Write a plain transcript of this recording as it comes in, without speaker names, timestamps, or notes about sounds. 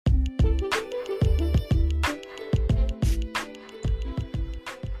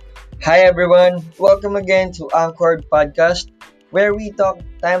Hi everyone, welcome again to Anchored Podcast, where we talk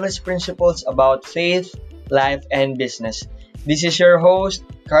timeless principles about faith, life, and business. This is your host,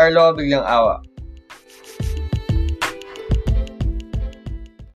 Carlo Biglang Awa.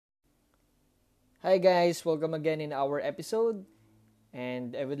 Hi guys, welcome again in our episode.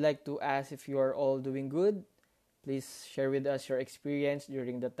 And I would like to ask if you are all doing good. Please share with us your experience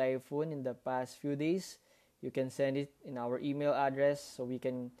during the typhoon in the past few days. You can send it in our email address so we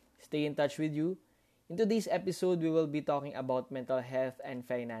can stay in touch with you. In today's episode, we will be talking about mental health and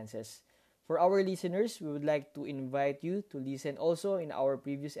finances. For our listeners, we would like to invite you to listen also in our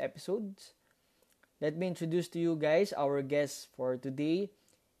previous episodes. Let me introduce to you guys our guest for today.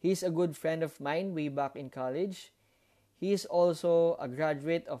 He's a good friend of mine way back in college. He is also a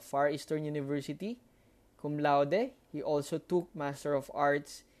graduate of Far Eastern University, cum laude. He also took Master of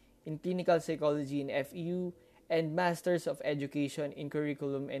Arts in Clinical Psychology in FEU and Masters of Education in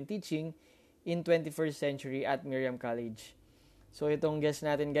Curriculum and Teaching in 21st Century at Miriam College. So itong guest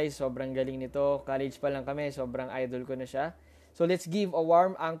natin guys, sobrang galing nito. College pa lang kami, sobrang idol ko na siya. So let's give a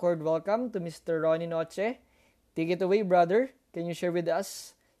warm anchored welcome to Mr. Ronnie Noche. Take it away, brother. Can you share with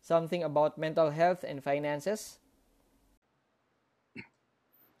us something about mental health and finances?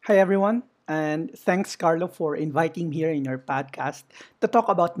 Hi, everyone, and thanks, Carlo, for inviting me here in your podcast to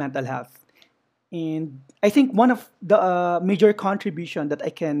talk about mental health. And I think one of the major contribution that I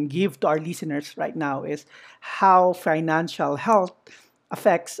can give to our listeners right now is how financial health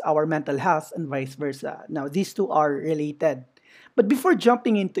affects our mental health and vice versa. Now, these two are related. But before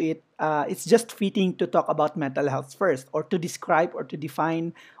jumping into it, it's just fitting to talk about mental health first, or to describe or to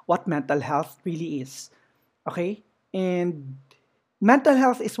define what mental health really is. Okay? And mental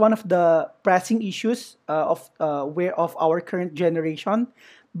health is one of the pressing issues of our current generation.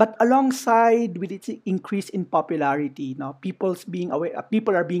 But alongside with its increase in popularity, people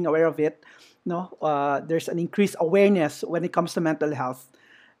are being aware of it. There's an increased awareness when it comes to mental health,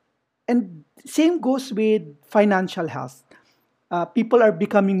 and same goes with financial health. People are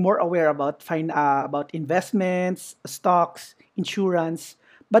becoming more aware about investments, stocks, insurance.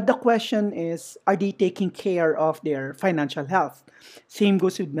 But the question is, are they taking care of their financial health? Same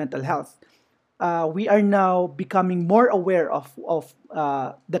goes with mental health. We are now becoming more aware of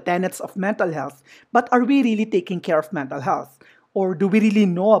the tenets of mental health, but are we really taking care of mental health? Or do we really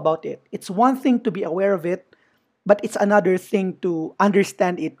know about it? It's one thing to be aware of it, but it's another thing to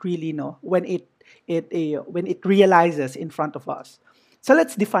understand it really, no, when it realizes in front of us. So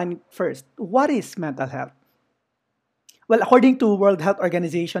let's define first, what is mental health? Well, according to World Health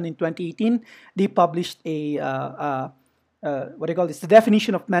Organization in 2018, they published what do you call this? The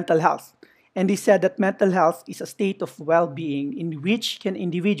definition of mental health, and they said that mental health is a state of well-being in which an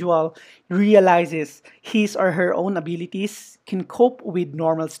individual realizes his or her own abilities, can cope with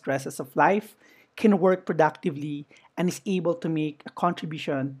normal stresses of life, can work productively, and is able to make a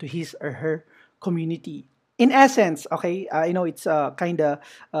contribution to his or her community. In essence, okay, I know it's a kind of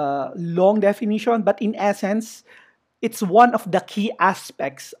long definition, but in essence, it's one of the key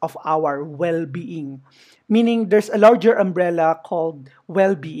aspects of our well-being, meaning there's a larger umbrella called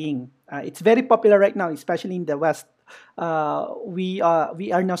well-being. It's very popular right now, especially in the West. We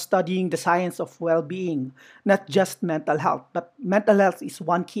are now studying the science of well-being, not just mental health, but mental health is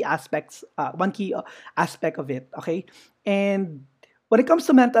one key aspect of it. Okay, and when it comes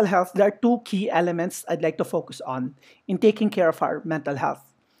to mental health, there are two key elements I'd like to focus on in taking care of our mental health.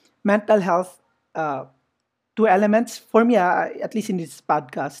 Mental health, uh, two elements for me, at least in this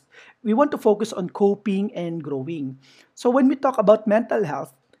podcast, we want to focus on coping and growing. So when we talk about mental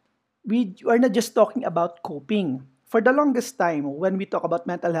health, we are not just talking about coping. For the longest time, when we talk about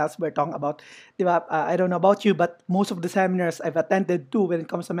mental health, we're talking about, di ba, I don't know about you, but most of the seminars I've attended to when it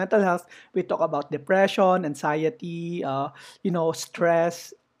comes to mental health, we talk about depression, anxiety,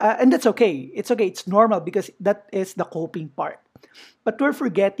 stress. And that's okay. It's okay. It's normal because that is the coping part. But we're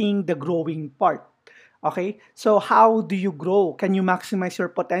forgetting the growing part. Okay, so how do you grow? Can you maximize your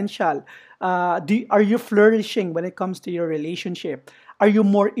potential? Are you flourishing when it comes to your relationship? Are you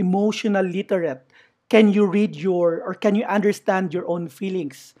more emotional literate? Can you read or can you understand your own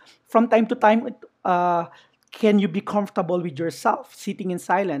feelings? From time to time, can you be comfortable with yourself, sitting in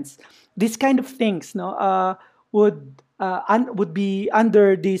silence? These kind of things, no, would be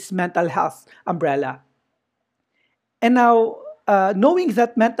under this mental health umbrella. And now, knowing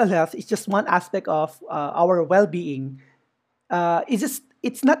that mental health is just one aspect of our well-being,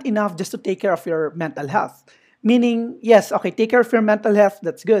 it's not enough just to take care of your mental health. Meaning, yes, okay, take care of your mental health.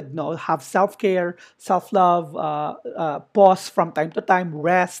 That's good. No, have self care, self love, pause from time to time,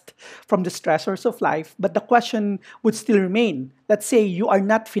 rest from the stressors of life. But the question would still remain. Let's say you are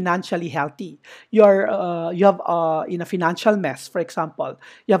not financially healthy. You have in a financial mess, for example.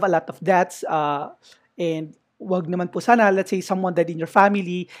 You have a lot of debts, and wag naman po sana, let's say someone died in your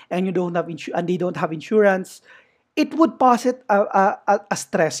family and you don't have and they don't have insurance, it would posit a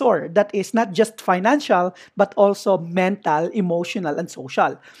stressor that is not just financial but also mental, emotional, and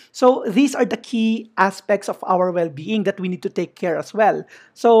social. So these are the key aspects of our well-being that we need to take care as well.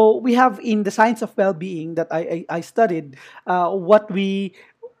 So we have in the science of well-being that I studied, what we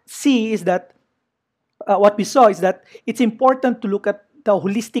see is that what we saw is that it's important to look at the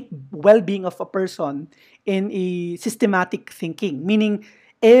holistic well-being of a person in a systematic thinking, meaning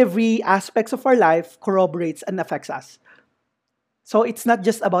every aspects of our life corroborates and affects us. So it's not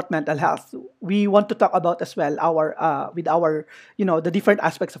just about mental health. We want to talk about as well our with our the different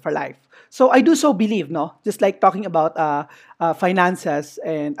aspects of our life. So I do so believe, no, just like talking about finances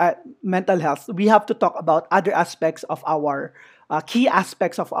and mental health, we have to talk about other aspects of our key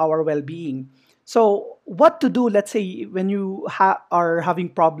aspects of our well-being. So what to do? Let's say when you are having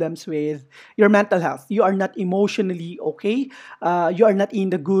problems with your mental health, you are not emotionally okay, you are not in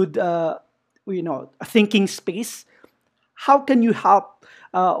the good thinking space. How can you help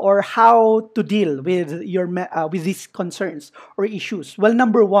or how to deal with with these concerns or issues? Well,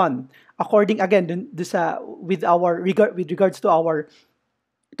 number one, according again this with regards to our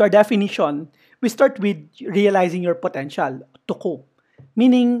definition, we start with realizing your potential to cope.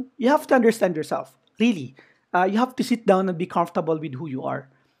 Meaning, you have to understand yourself. Really, you have to sit down and be comfortable with who you are.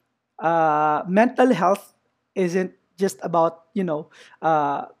 Mental health isn't just about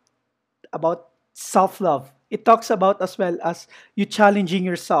about self love. It talks about as well as you challenging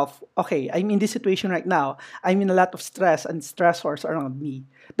yourself. Okay, I'm in this situation right now. I'm in a lot of stress and stressors around me.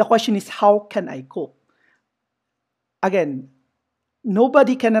 The question is, how can I cope? Again,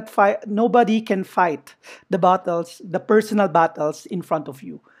 nobody can fight the personal battles in front of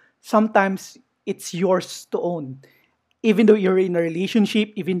you. Sometimes it's yours to own, even though you're in a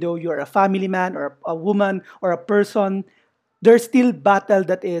relationship, even though you're a family man or a woman or a person, there's still battle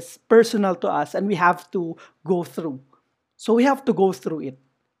that is personal to us and we have to go through. So we have to go through it,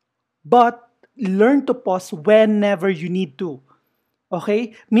 but learn to pause whenever you need to.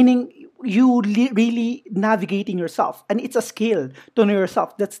 Okay, meaning you really navigating yourself, and it's a skill to know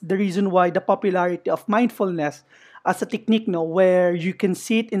yourself. That's the reason why the popularity of mindfulness as a technique, no, where you can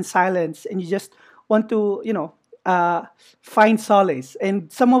sit in silence and you just want to find solace. And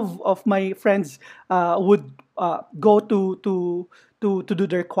some of my friends would go to do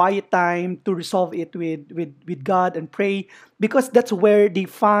their quiet time to resolve it with God and pray, because that's where they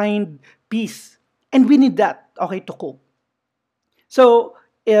find peace, and we need that, okay, to cope. So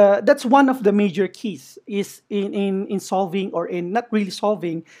that's one of the major keys is in solving, or in not really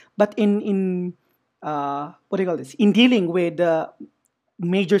solving, but in what do you call this? In dealing with the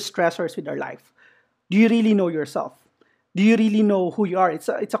major stressors with our life. Do you really know yourself? Do you really know who you are? It's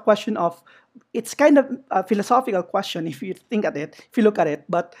a question of, it's kind of a philosophical question if you think at it, if you look at it.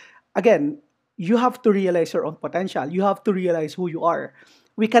 But again, you have to realize your own potential. You have to realize who you are.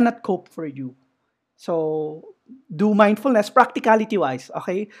 We cannot cope for you. So do mindfulness practicality wise.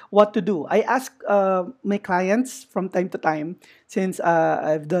 Okay, what to do? I ask my clients from time to time, since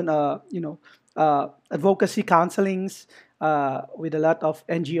I've done advocacy counselings with a lot of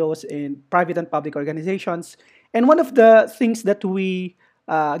NGOs and private and public organizations. And one of the things that we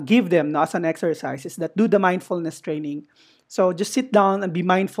give them, no, as an exercise is that do the mindfulness training. So just sit down and be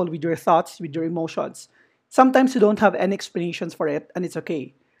mindful with your thoughts, with your emotions. Sometimes you don't have any explanations for it, and it's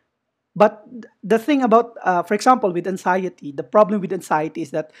okay. But the thing about, for example, with anxiety, the problem with anxiety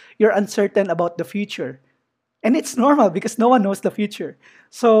is that you're uncertain about the future. And it's normal because no one knows the future.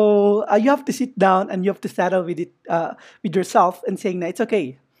 So you have to sit down and you have to settle with it, with yourself, and saying that it's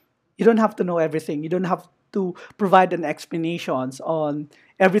okay. You don't have to know everything. You don't have to provide an explanations on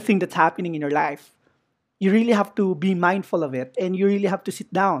everything that's happening in your life. You really have to be mindful of it, and you really have to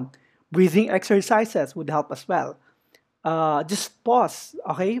sit down. Breathing exercises would help as well. Just pause,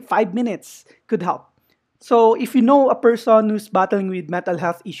 okay? 5 minutes could help. So if you know a person who's battling with mental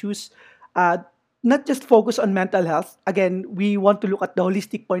health issues, uh, not just focus on mental health. Again, we want to look at the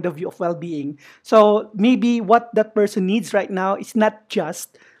holistic point of view of well-being. So maybe what that person needs right now is not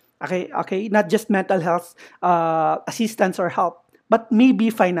just not just mental health assistance or help, but maybe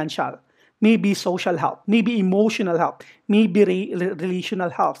financial, maybe social help, maybe emotional help, maybe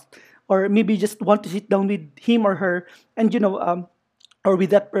relational health, or maybe just want to sit down with him or her and or with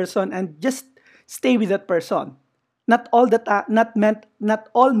that person and just stay with that person. Not all that not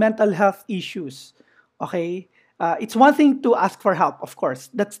all mental health issues. Okay, it's one thing to ask for help, of course.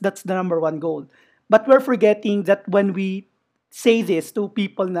 That's the number one goal. But we're forgetting that when we say this to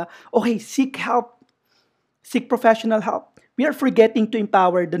people na, okay, seek help, seek professional help. We are forgetting to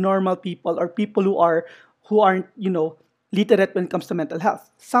empower the normal people or people who aren't, literate when it comes to mental health.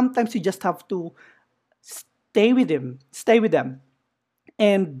 Sometimes you just have to stay with them,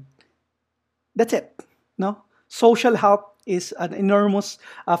 and that's it. No, social help is an enormous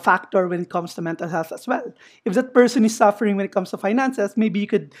factor when it comes to mental health as well. If that person is suffering when it comes to finances, maybe you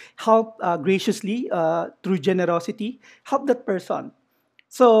could help graciously through generosity, help that person.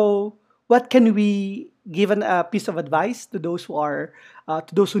 So, what can we give a piece of advice to those to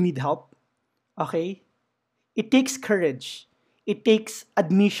those who need help? Okay, it takes courage. It takes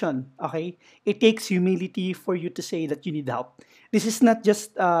admission. Okay, it takes humility for you to say that you need help. This is not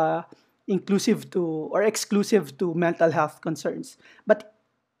just inclusive to or exclusive to mental health concerns, but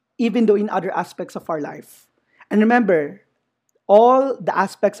even though in other aspects of our life. And remember, all the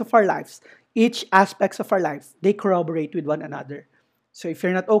aspects of our lives, each aspects of our lives, they corroborate with one another. So if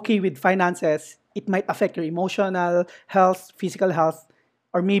you're not okay with finances, it might affect your emotional health, physical health,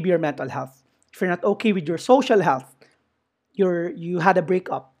 or maybe your mental health. If you're not okay with your social health, you had a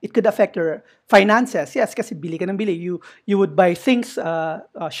breakup, it could affect your finances. Yes, kasi bili ka ng bili. You would buy things,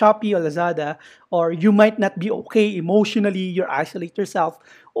 Shopee or Lazada, or you might not be okay emotionally, you isolate yourself,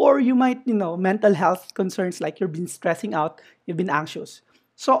 or you might, mental health concerns like you've been stressing out, you've been anxious.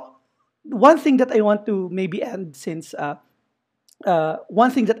 So, one thing that I want to maybe end since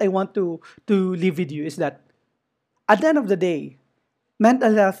one thing that I want to leave with you is that at the end of the day,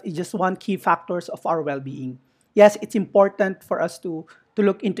 mental health is just one key factors of our well-being. Yes, it's important for us to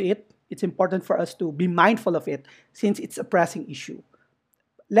look into it. It's important for us to be mindful of it since it's a pressing issue.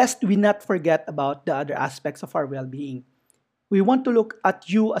 Lest we not forget about the other aspects of our well-being. We want to look at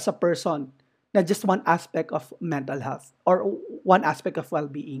you as a person, not just one aspect of mental health or one aspect of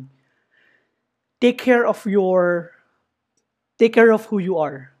well-being. Take care of your take care of who you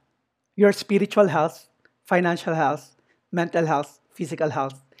are. Your spiritual health, financial health, mental health, physical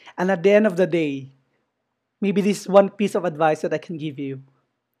health. And at the end of the day, maybe this one piece of advice that I can give you.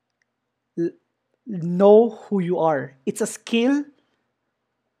 L- know who you are. It's a skill,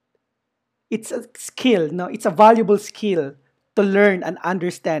 no, it's a valuable skill to learn and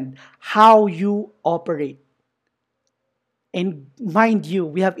understand how you operate. And mind you,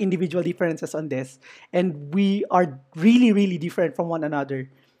 we have individual differences on this, and we are really, really different from one another.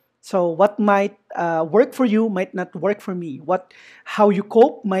 So what might work for you might not work for me. How you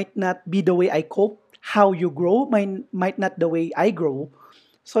cope might not be the way I cope. How you grow might not the way I grow.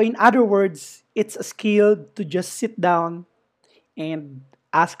 So in other words, it's a skill to just sit down and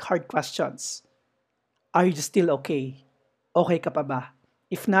ask hard questions. Are you still okay? Okay ka pa ba?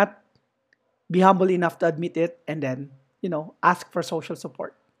 If not, be humble enough to admit it and then, ask for social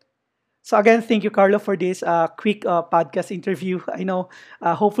support. So again, thank you, Carlo, for this quick podcast interview. I know,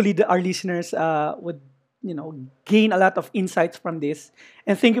 hopefully, our listeners would, gain a lot of insights from this.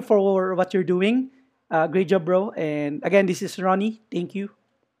 And thank you for what you're doing. Great job, bro. And again, this is Ronnie. Thank you.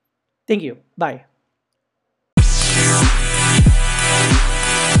 Thank you. Bye.